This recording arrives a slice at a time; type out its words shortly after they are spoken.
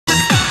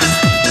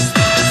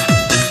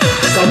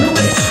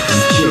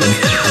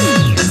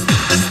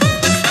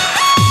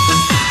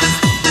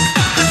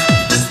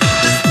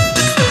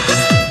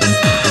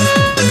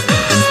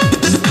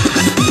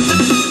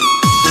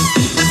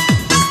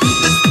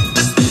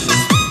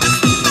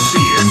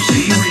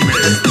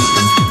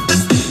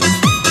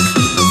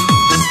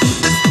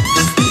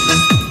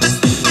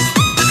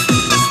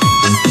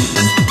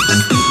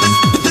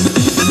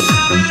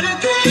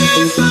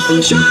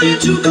trying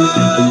to go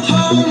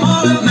home.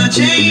 All of my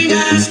change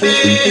I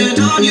spent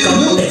on you.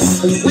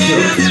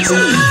 When the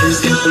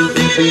times come,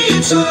 baby,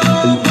 it's so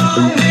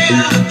long. Where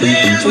are the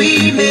plans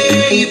we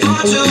made for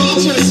two?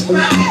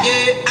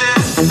 Yeah,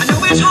 I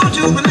know it's hard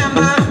to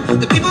remember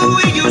the people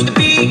we used to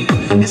be.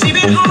 It's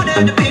even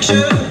harder to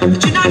picture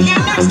that you're not here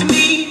next to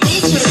me.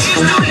 It's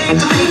too late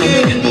to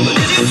make it, but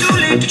is it too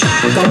late to try?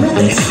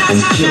 It's not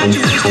time that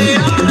you wasted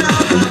all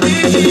of my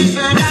days.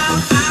 But now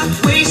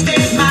I've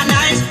wasted my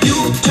nights. You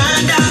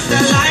turned out the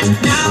lights.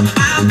 Now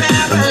I'm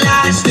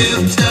paralyzed,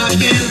 still stuck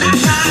in that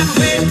time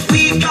when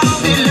we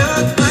called it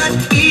love. But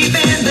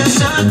even the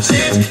sun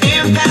sets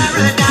in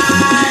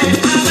paradise.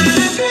 I'm out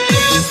of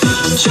grip,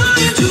 I'm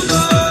trying to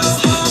go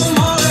home.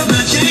 All of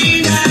my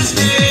change I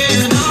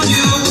spent on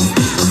you.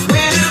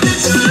 When the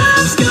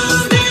times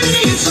come,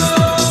 baby, it's so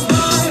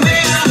long.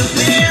 Where are the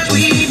plans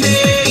we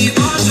made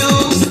for two?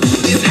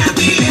 If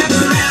happy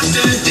ever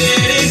after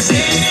did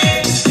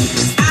exist,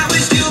 I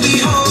would still be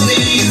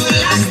holding you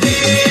like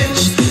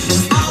this.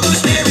 All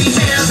those fairy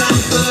tales I'm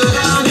full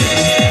of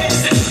it.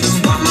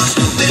 One more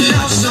stupid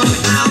love song,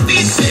 I'll be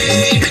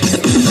sick.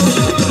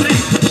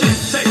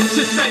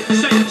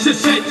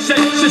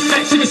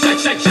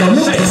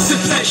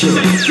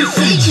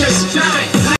 Say,